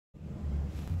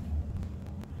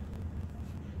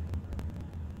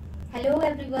Hello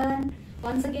everyone,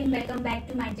 once again welcome back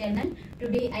to my channel.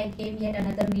 Today I came yet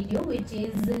another video, which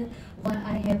is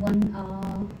I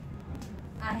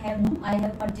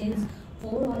have purchased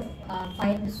 4 or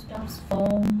 5 stuffs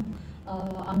from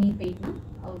Amirpet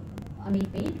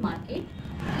market,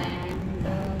 and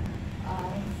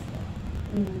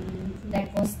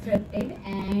that was thrifted,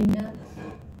 and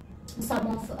some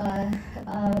of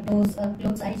those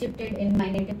clothes I shifted in my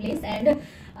native place, and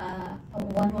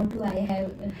one or two I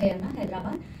have here in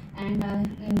Hyderabad. And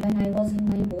when I was in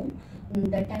my home,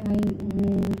 that time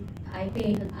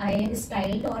I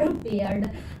styled or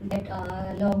paired that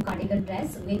long cardigan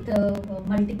dress with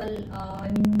multiple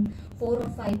 4 or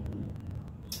 5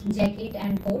 jacket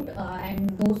and coat, and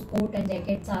those coat and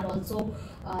jackets are also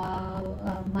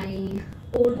my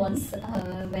old ones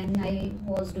when I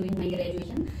was doing my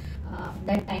graduation.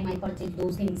 That time I purchased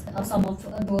those things. Some of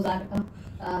those are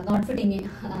not fitting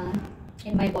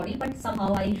in my body, but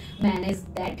somehow I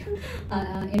managed that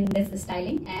in this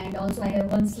styling. And also I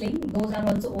have one sling. Those are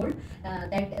also old.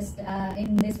 That is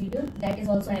in this video. That is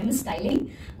also I am styling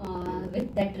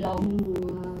with that long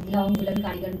woolen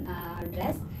cardigan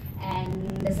dress. And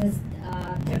this is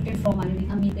thrifted from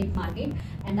Amirpet market.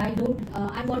 And I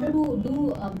wanted to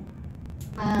do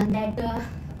that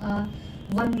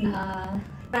one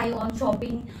try on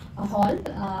shopping haul,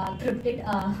 thrifted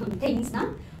things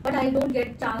now, but I don't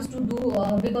get chance to do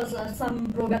because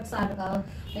some products are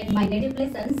in my native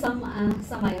place, and some I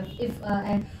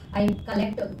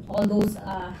collect all those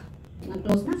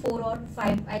close na 4 or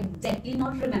 5, I exactly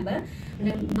not remembering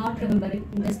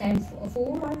this time,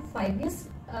 4 or 5 years,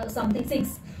 something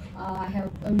 6. I have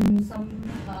some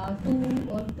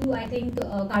two I think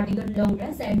cardigan long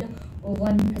dress, and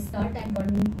one skirt, and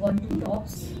two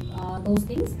tops, those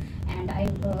things. And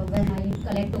when I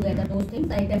collect together those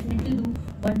things, I definitely do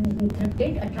one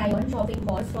thrifted try on shopping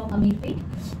haul from Amirpet.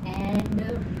 And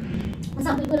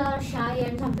some people are shy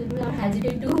and some people are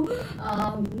hesitant to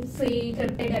say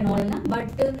thrifted and all,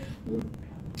 but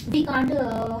we can't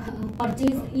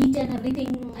purchase each and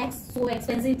everything so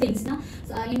expensive things na.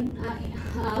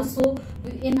 So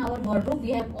in our wardrobe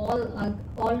we have all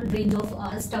range of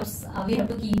stuffs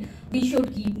we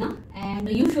should keep na, and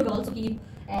you should also keep,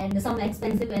 and some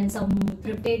expensive and some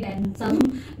thrifted and some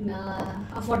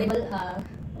affordable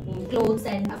clothes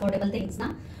and affordable things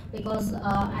na. Because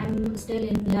I'm still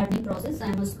in learning process,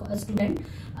 I'm a student,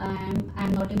 and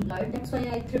I'm not employed. That's why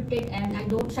I thrifted, and I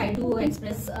don't try to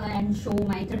express and show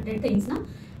my thrifted things now.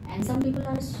 And some people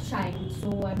are shy,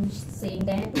 so I'm saying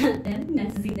that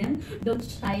messaging them,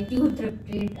 don't try to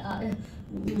thrifted,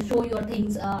 show your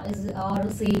things or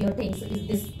say your things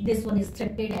is this one is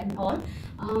thrifted and all.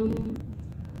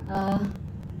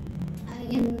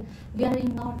 We are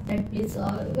in not that place,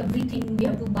 everything we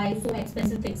have to buy so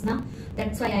expensive things now.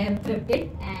 That's why I have thrifted.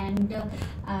 And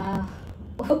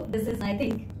this is, I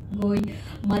think, going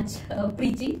much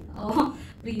preaching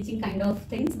kind of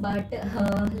things, but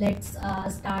let's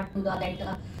start to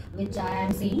the which I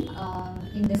am seeing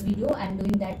in this video. I'm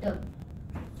doing that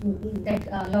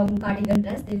long cardigan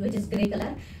dress, which is grey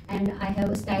color, and I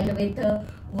have styled with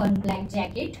one black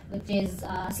jacket, which is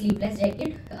sleeveless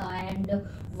jacket, and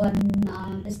one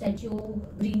pistachio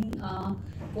green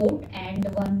coat, and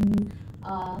one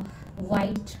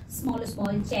white small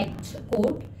checked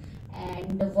coat,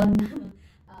 and one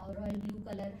royal blue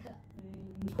color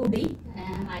hoodie,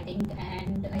 I think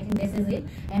this is it,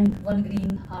 and one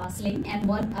green sling, and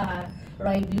one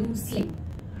royal blue sling,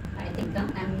 I think.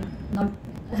 I'm not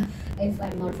if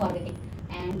I'm not forgetting.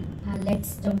 And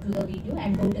let's jump to the video,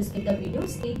 and don't skip the video.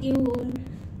 Stay tuned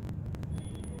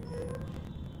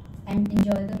and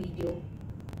enjoy the video.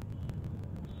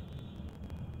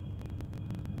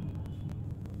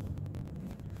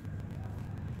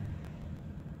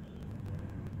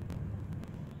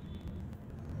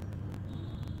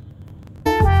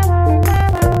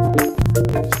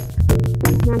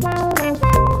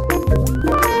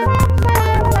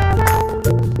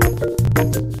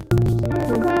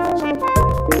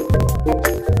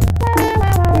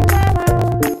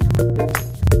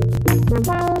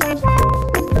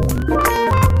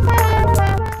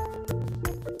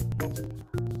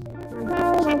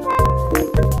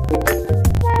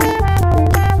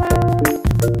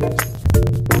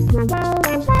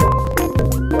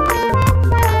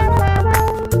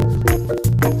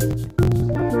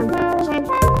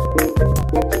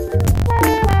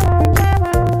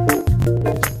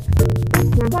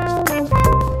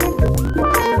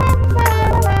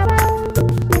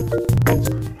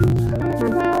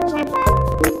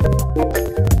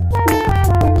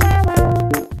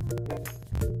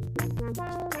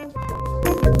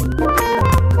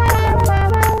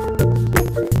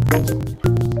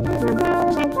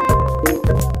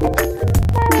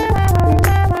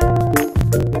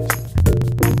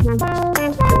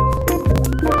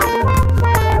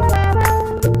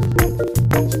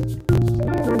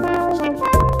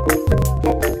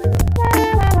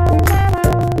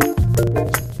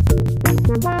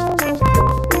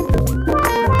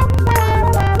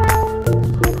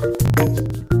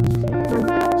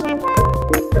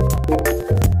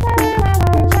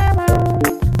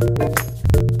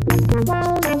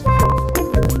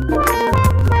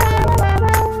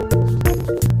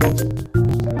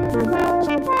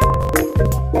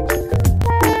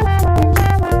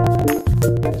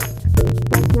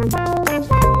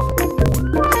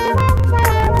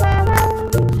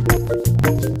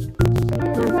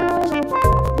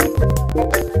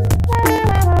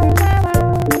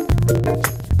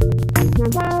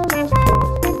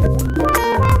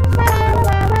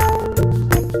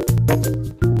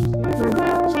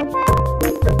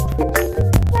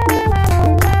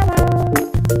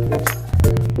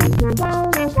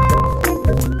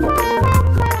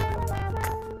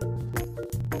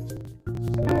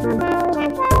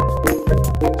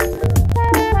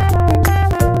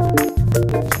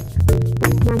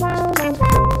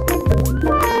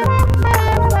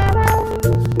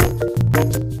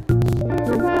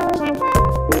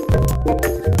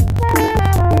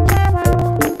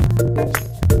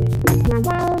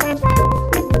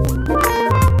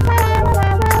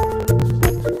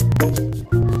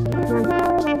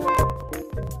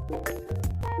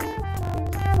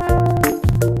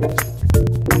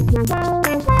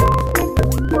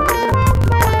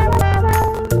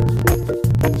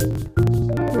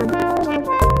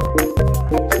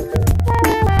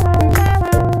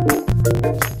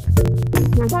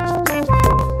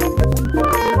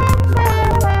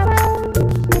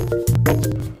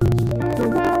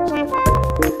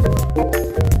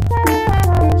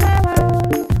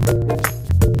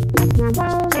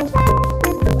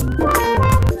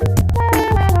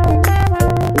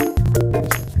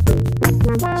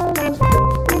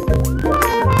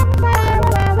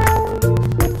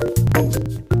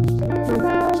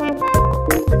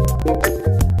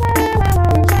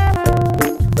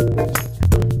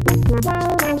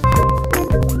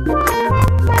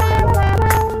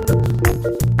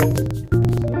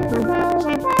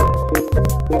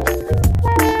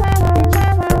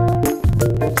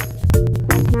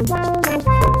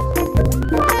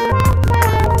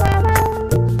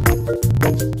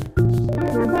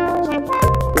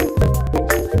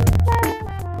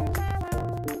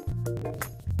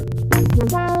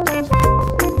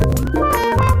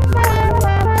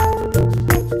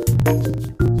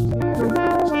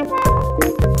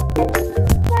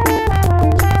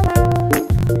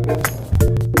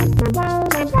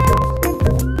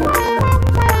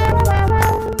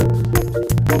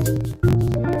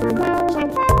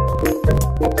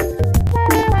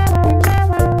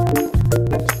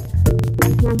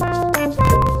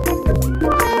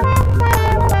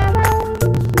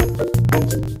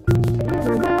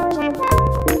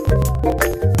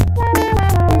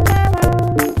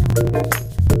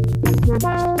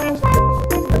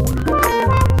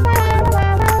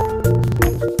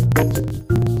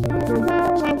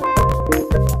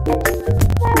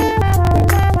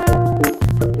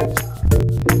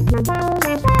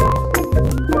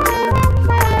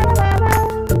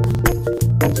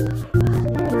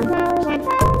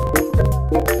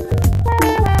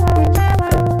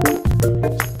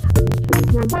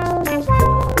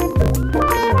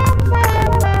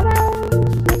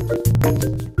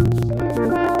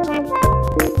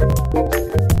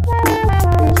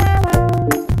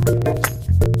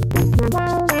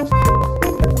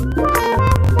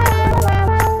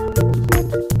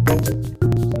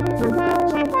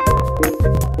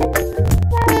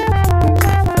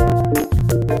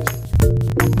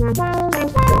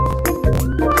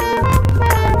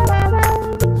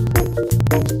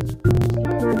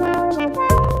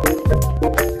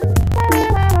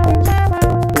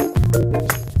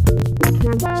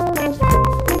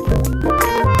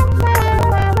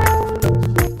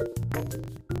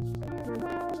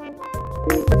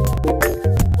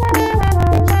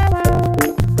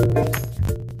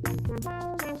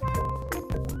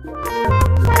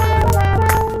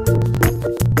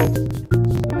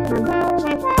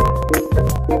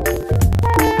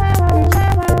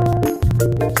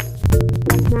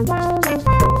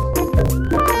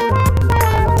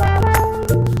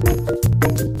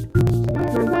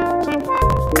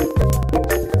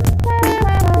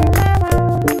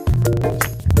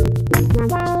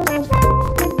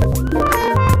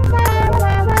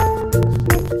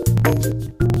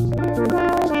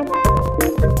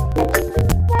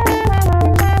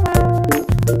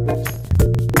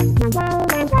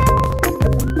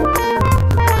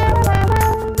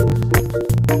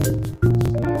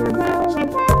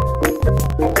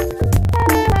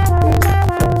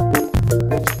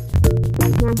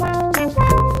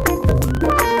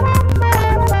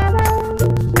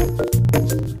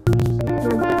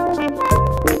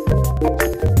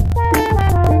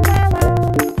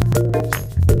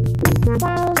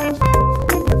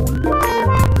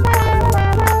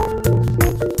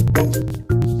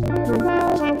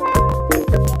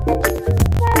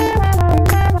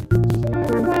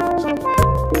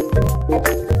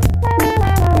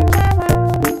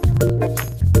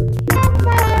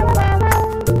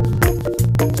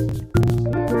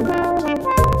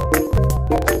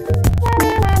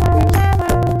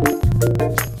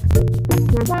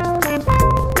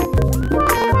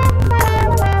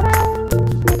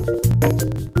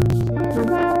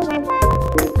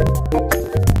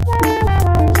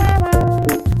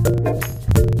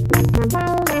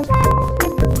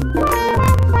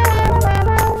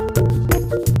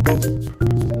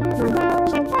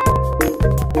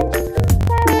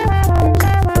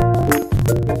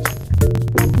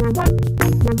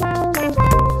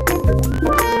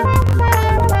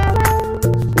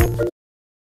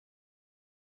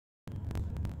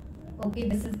 Okay,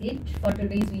 this is it for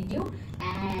today's video.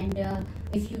 And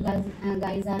if you guys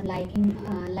are liking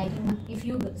if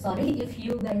you guys are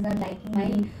liking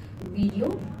my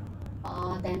video,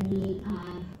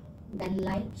 then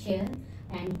like, share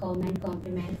and comment,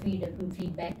 compliment,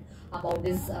 feedback about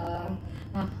this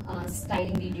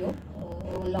styling video,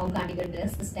 long cardigan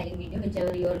dress styling video,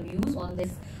 whichever your views on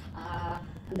this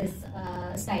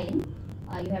styling.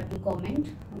 You have to comment.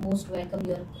 Most welcome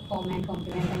your comment,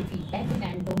 compliment and feedback,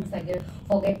 and don't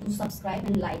forget to subscribe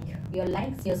and like. Your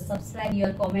likes, your subscribe,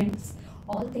 your comments,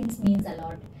 all things means a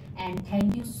lot. And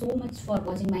thank you so much for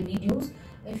watching my videos.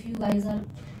 If you guys are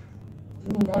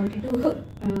wanted to do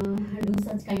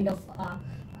such kind of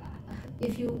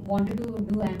if you wanted to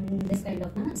do this kind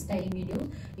of styling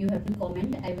videos, you have to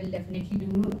comment. I will definitely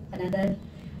do another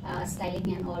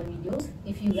styling and all videos.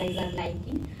 If you guys are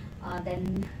liking,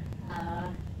 then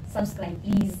subscribe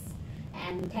please.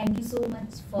 And thank you so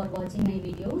much for watching my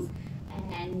videos,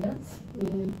 and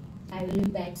I will be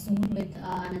back soon with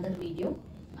another video.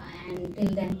 And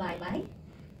till then, bye bye,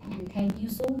 and thank you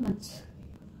so much.